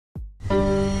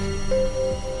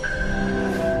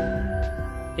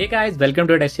Hey guys, welcome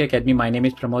to SC Academy. My name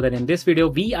is Pramod, and in this video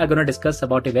we are going to discuss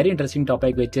about a very interesting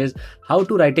topic, which is how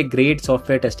to write a great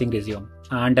software testing resume.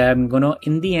 And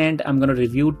in the end, I'm going to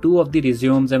review two of the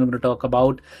resumes. I'm going to talk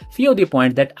about few of the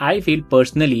points that I feel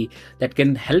personally that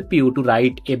can help you to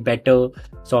write a better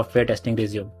software testing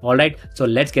resume. All right, so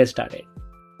let's get started.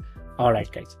 All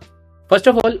right, guys. First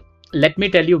of all, let me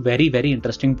tell you very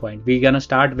interesting point. We're gonna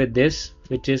start with this,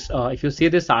 which is if you see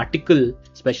this article,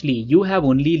 especially, you have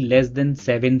only less than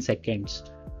 7 seconds.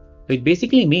 It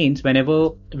basically means whenever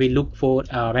we look for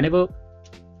whenever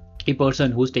a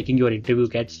person who's taking your interview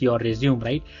gets your resume,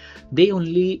 right, they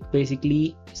only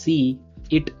basically see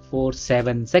it for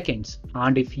 7 seconds.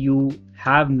 And if you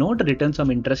have not written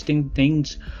some interesting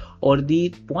things or the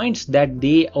points that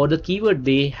they or the keyword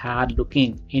they had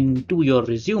looking into your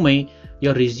resume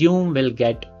will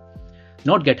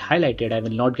not get highlighted. I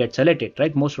will not get selected,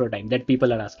 right? Most of the time that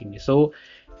people are asking me. So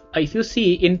if you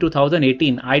see in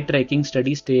 2018 eye tracking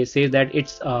study says that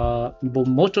it's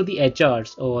most of the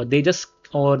HRs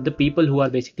or the people who are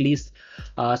basically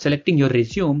selecting your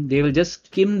resume, they will just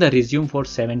skim the resume for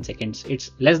 7 seconds.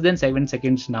 It's less than 7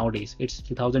 seconds nowadays. It's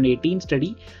 2018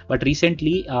 study, but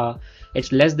recently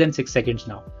it's less than 6 seconds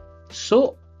now.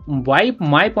 So why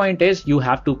my point is you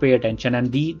have to pay attention,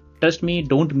 and trust me,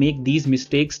 don't make these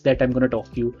mistakes that I'm going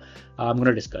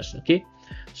to discuss. Okay,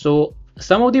 so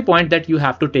some of the points that you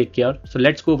have to take care. So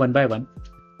let's go one by one.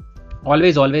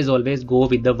 Always go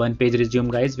with the 1-page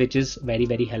resume, guys, which is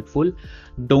very helpful.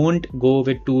 Don't go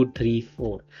with 2, 3,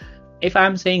 4. If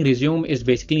I'm saying resume is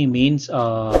basically means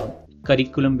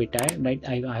curriculum vitae, right?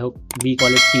 I hope we call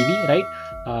it CV,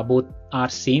 right? Both are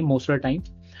same most of the time.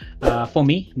 For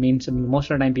me, means most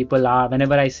of the time people are,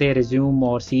 whenever I say resume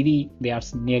or CV, they are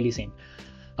nearly same.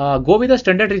 Go with a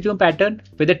standard resume pattern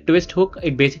with a twist hook.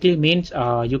 It basically means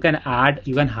you can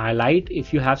highlight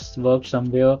if you have worked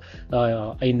somewhere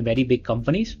in very big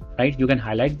companies, right? You can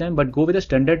highlight them, but go with a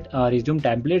standard resume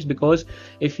templates, because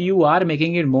if you are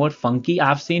making it more funky,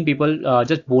 I've seen people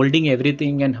just bolding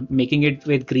everything and making it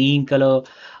with green color,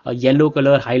 yellow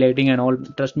color, highlighting and all.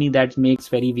 Trust me, that makes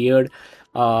very weird.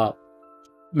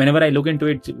 Whenever I look into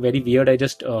it, it's very weird. I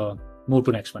just move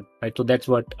to next one, right? So that's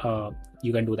what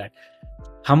you can do that.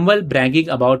 Humble bragging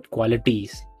about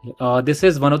qualities. This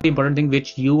is one of the important things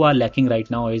which you are lacking right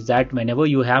now, is that whenever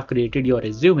you have created your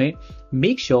resume,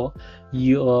 make sure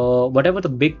you whatever the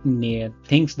big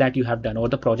things that you have done or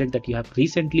the project that you have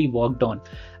recently worked on,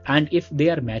 and if they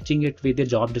are matching it with the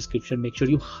job description, make sure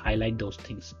you highlight those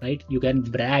things, right? You can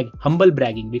brag, humble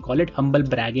bragging, we call it humble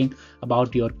bragging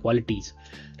about your qualities,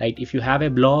 right? If you have a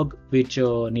blog which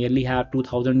nearly have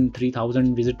 2,000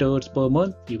 3,000 visitors per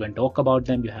month, you can talk about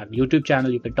them. You have YouTube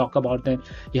channel, you can talk about them.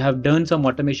 You have done some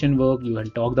automation work, you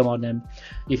can talk about them.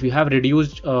 If you have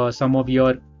reduced some of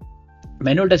your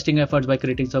manual testing efforts by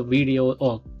creating some video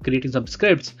or creating some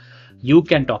scripts, you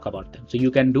can talk about them. So you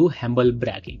can do humble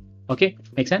bragging. Okay,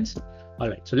 make sense? All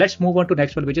right, so let's move on to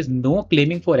next one, which is no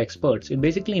claiming for experts. It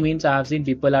basically means I have seen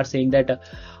people are saying that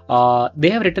they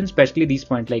have written specially these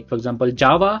points, like for example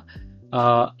Java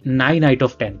 9 out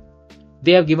of 10.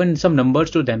 They have given some numbers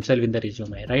to themselves in the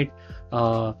resume, right?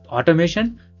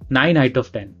 Automation 9 out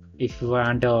of 10. If you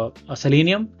want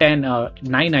Selenium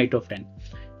 9 out of 10.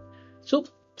 So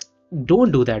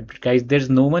don't do that, guys. There's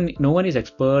no one is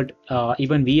expert.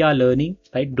 Even we are learning,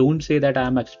 right? Don't say that I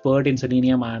am expert in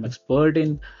Selenium, I am expert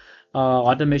in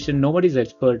automation. Nobody's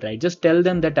expert, right? Just tell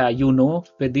them that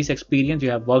with this experience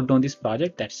you have worked on this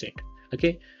project. That's it.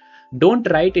 Okay, don't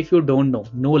write if you don't know.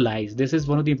 No lies. This is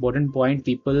one of the important point.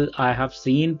 I have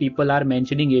seen people are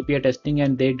mentioning API testing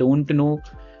and they don't know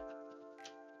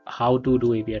how to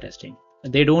do API testing.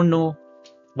 They don't know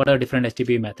what are different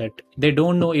HTTP method. They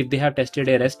don't know if they have tested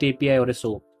a REST API or a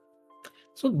SOAP.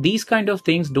 So these kind of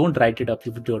things, don't write it up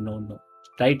if you don't know,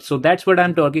 right? So that's what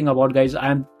I'm talking about, guys.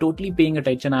 I'm totally paying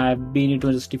attention. I have been into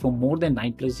industry for more than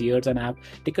 9+ years, and I have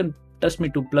taken, trust me,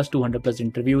 200+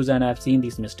 interviews, and I've seen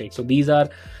these mistakes. So these are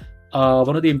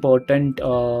one of the important.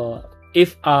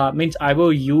 If I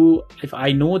were you, if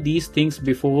I know these things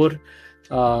before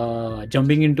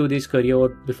jumping into this career,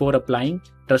 before applying,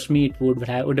 trust me, it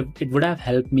would have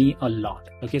helped me a lot.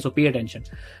 Okay, so pay attention.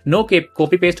 No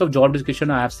copy paste of job description.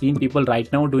 I have seen people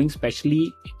right now doing,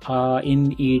 especially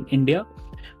in India,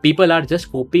 people are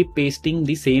just copy pasting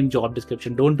the same job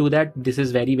description. Don't do that. This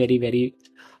is very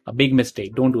a big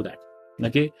mistake. Don't do that.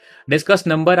 Okay, discuss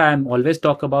number. I am always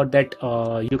talk about that.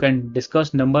 You can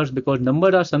discuss numbers, because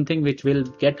numbers are something which will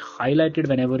get highlighted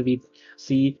whenever we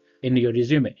see in your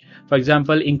resume. For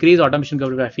example, increase automation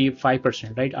coverage by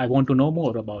 5%, right? I want to know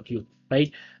more about you,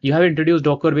 right? You have introduced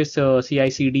Docker based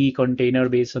CI/CD container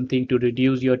based something to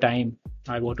reduce your time.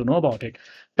 I want to know about it.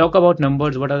 Talk about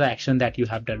numbers. What are the action that you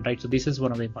have done, right? So this is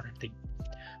one of the important things.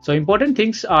 So important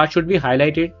things should be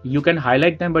highlighted. You can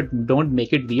highlight them, but don't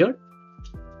make it weird.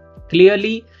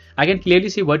 Clearly, I can clearly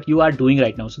see what you are doing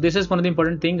right now. So this is one of the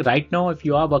important things. Right now, if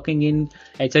you are working in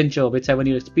Accenture with 7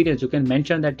 years experience, you can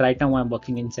mention that right now I'm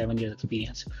working in 7 years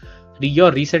experience.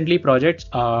 Your recently projects,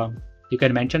 you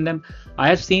can mention them. I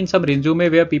have seen some resume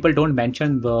where people don't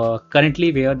mention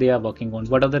currently where they are working on.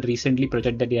 What are the recently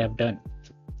project that they have done?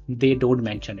 They don't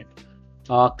mention it.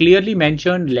 Clearly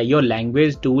mention your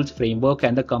language, tools, framework,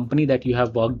 and the company that you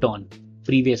have worked on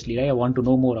previously, right? I want to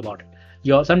know more about it.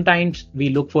 Sometimes we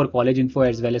look for college info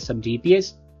as well as some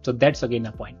GPAs. So that's again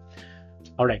a point.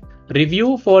 All right.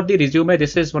 Review for the resume.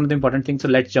 This is one of the important things. So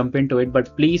let's jump into it.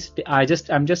 But please, I'm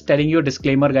just telling you a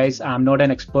disclaimer, guys. I'm not an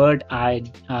expert.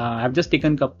 I've just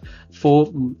taken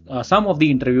for some of the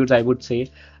interviews, I would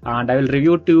say, and I will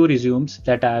review 2 resumes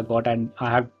that I got, and I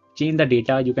have changed the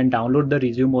data. You can download the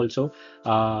resume also.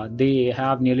 They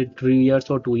have nearly 3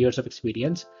 years or 2 years of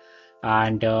experience.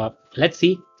 And let's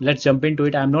jump into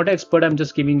it. I'm not an expert. I'm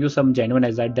just giving you some genuine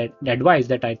advice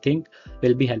that I think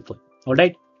will be helpful. All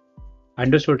right,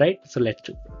 understood, right? So let's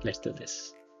do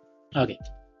this. Okay,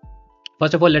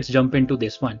 first of all, let's jump into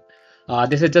this one.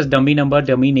 This is just dummy number,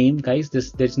 dummy name, guys.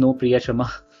 There's no Priya Sharma.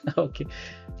 Okay,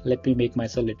 let me make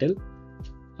myself little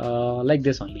like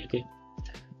this only.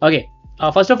 Okay.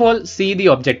 First of all, see the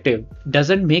objective.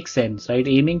 Doesn't make sense, right?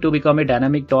 Aiming to become a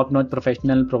dynamic, top-notch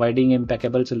professional, providing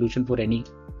impeccable solution for any.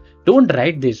 Don't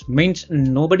write this. Means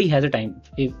nobody has a time.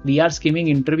 If we are skimming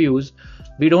interviews,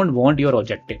 we don't want your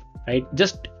objective, right?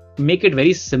 Just make it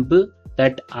very simple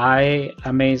that I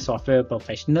am a software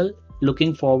professional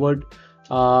looking forward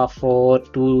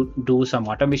to do some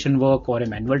automation work or a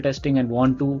manual testing and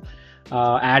want to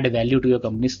add value to your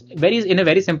company. In a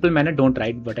very simple manner. Don't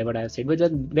write whatever I have said, but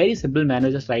just very simple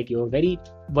manner. Just write your very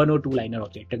 1 or 2 liner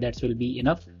objective. That will be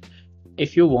enough.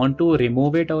 If you want to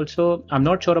remove it also, I'm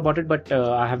not sure about it, but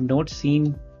I have not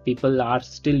seen people are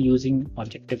still using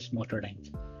objectives most of the time.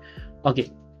 Okay,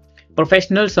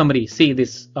 professional summary. See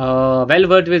this. Well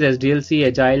versed with SDLC,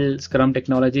 Agile, Scrum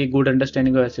technology, good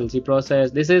understanding of SLC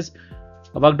process. This is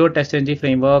a work.testng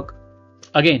framework.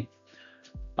 Again,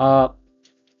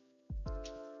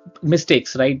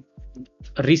 mistakes, right?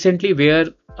 Recently where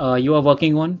you are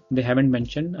working on, they haven't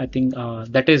mentioned. I think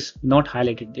that is not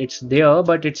highlighted. It's there,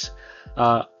 but it's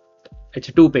a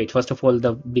 2-page. First of all,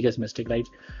 the biggest mistake, right?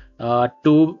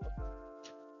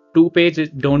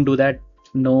 2-page, don't do that.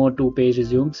 No 2-page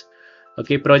resumes.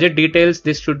 Okay, project details.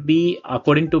 This should be,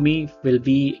 according to me, will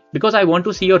be, because I want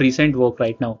to see your recent work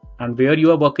right now and where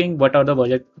you are working. What are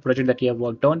the project that you have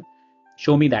worked on?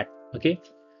 Show me that. Okay.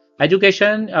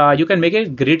 Education, you can make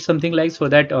it grade something like so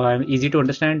that easy to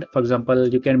understand. For example,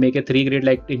 you can make a 3 grade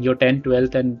like in your 10th,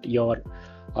 12th and your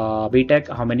BTech,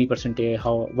 how many percentage,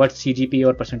 what CGPA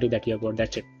or percentage that you have got.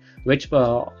 That's it. Which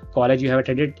college you have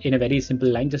attended in a very simple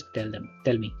line. Just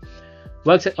tell me.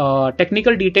 Works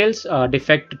technical details,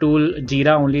 defect tool,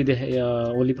 Jira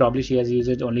only probably she has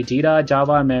used it, only Jira,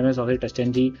 Java, MMS, also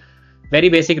TestNG. Very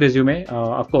basic resume.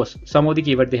 Of course, some of the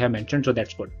keywords they have mentioned, so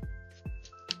that's good.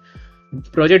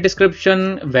 Project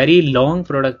description, very long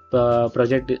project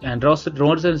and roles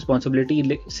and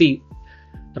responsibility. See,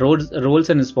 roles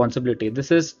and responsibility.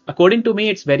 This is, according to me,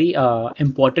 it's very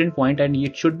important point, and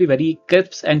it should be very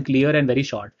crisp and clear and very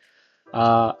short.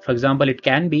 For example, it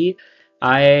can be,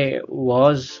 I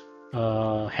was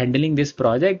handling this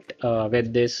project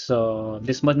with this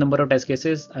much number of test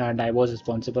cases, and I was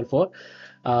responsible for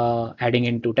adding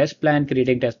into test plan,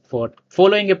 creating test for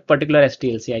following a particular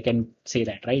STLC. I can say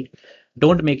that, right?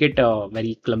 Don't make it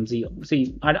very clumsy.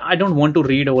 See, I don't want to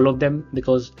read all of them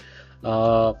because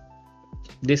all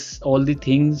the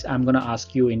things I'm gonna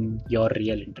ask you in your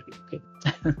real interview. Okay.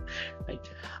 Right.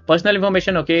 Personal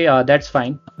information. Okay, that's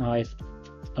fine.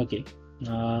 Okay.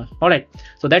 All right.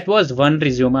 So that was one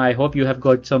resume. I hope you have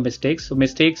got some mistakes. So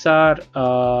mistakes are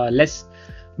let's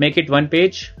make it 1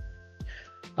 page.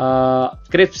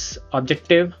 Crisp,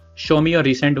 objective. Show me your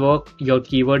recent work, your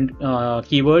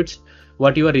keywords,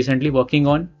 what you are recently working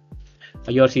on,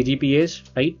 your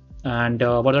CGPAs, right? And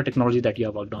what are the technology that you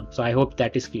have worked on. So I hope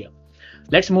that is clear.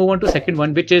 Let's move on to second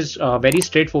one, which is very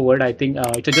straightforward. I think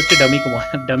it's just a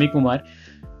dummy Kumar.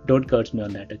 Don't curse me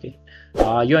on that. Okay.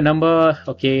 Your number.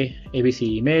 Okay.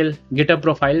 ABC email. GitHub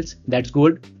profiles. That's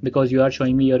good because you are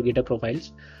showing me your GitHub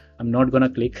profiles. I'm not gonna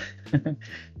click.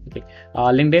 Okay.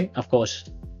 LinkedIn. Of course,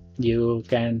 you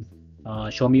can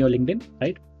show me your LinkedIn,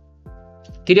 right?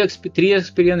 3 year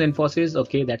experience Infosys,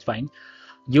 okay, that's fine.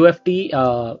 UFT,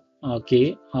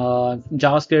 okay.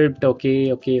 JavaScript,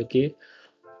 okay.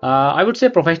 I would say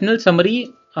professional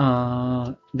summary.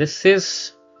 This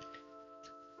is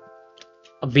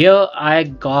where I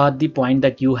got the point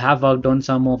that you have worked on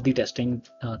some of the testing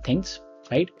things,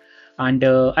 right? And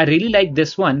I really like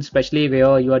this one, especially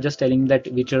where you are just telling that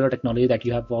which are the technology that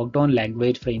you have worked on,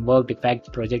 language, framework, defects,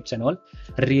 projects, and all.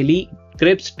 Really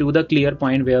crisp to the clear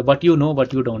point where what you know,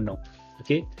 what you don't know.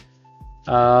 Okay.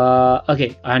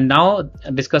 Okay, and now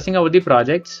discussing about the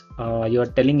projects, you are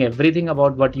telling everything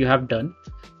about what you have done.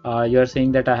 You are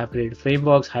saying that I have created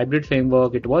frameworks, hybrid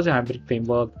framework. It was a hybrid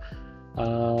framework.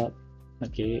 Uh,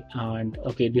 okay, and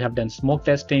okay, you have done smoke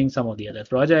testing, some of the other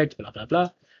projects, blah blah blah.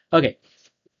 Okay,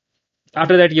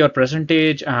 after that your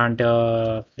percentage, and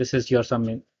this is your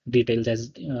some details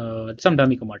as some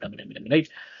dummy comma, right?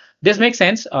 This makes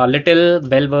sense. Little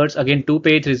bell words, again,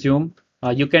 2-page resume.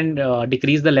 You can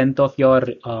decrease the length of your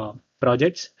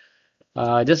projects.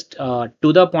 Just to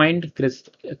the point,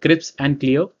 crisp and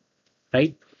clear,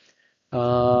 right?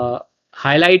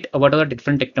 Highlight what are the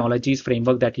different technologies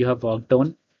framework that you have worked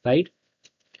on, right?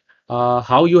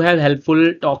 How you have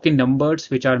helpful talk in numbers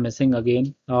which are missing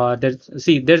again.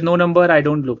 There's no number. I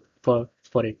don't look for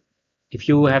it. If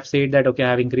you have said that, okay, I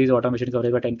have increased automation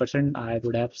coverage by 10%, I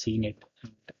would have seen it,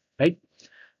 right?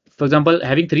 For example,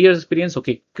 having 3 years experience,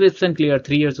 okay, crisp and clear,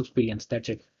 3 years experience, that's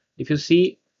it. If you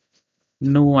see,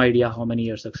 no idea how many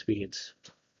years experience,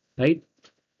 right?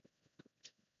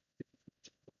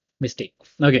 Mistake.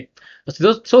 Okay,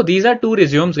 so these are 2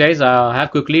 resumes, guys. I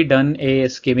have quickly done a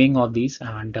skimming of these,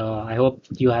 and I hope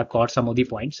you have got some of the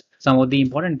points, some of the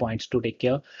important points to take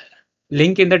care.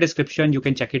 Link in the description, you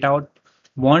can check it out.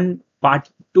 Want part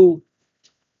two?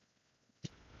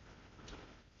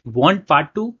 Want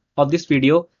part two of this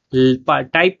video?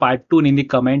 Type part two in the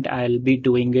comment. I'll be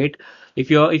doing it.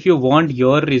 If you want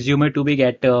your resume to be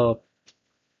get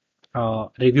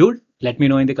reviewed, let me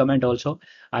know in the comment also.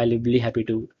 I'll be really happy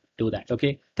to do that.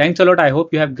 Okay, thanks a lot. I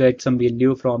hope you have got some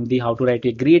value from the how to write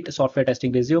a great software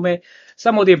testing resume,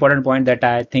 some of the important point that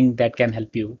I think that can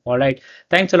help you. All right,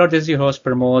 thanks a lot. This is your host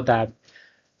Pramod.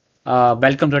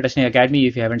 Welcome to Testing Academy.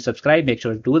 If you haven't subscribed, make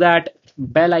sure to do that.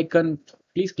 Bell icon,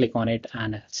 please click on it,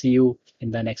 and see you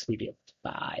in the next video.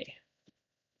 Bye.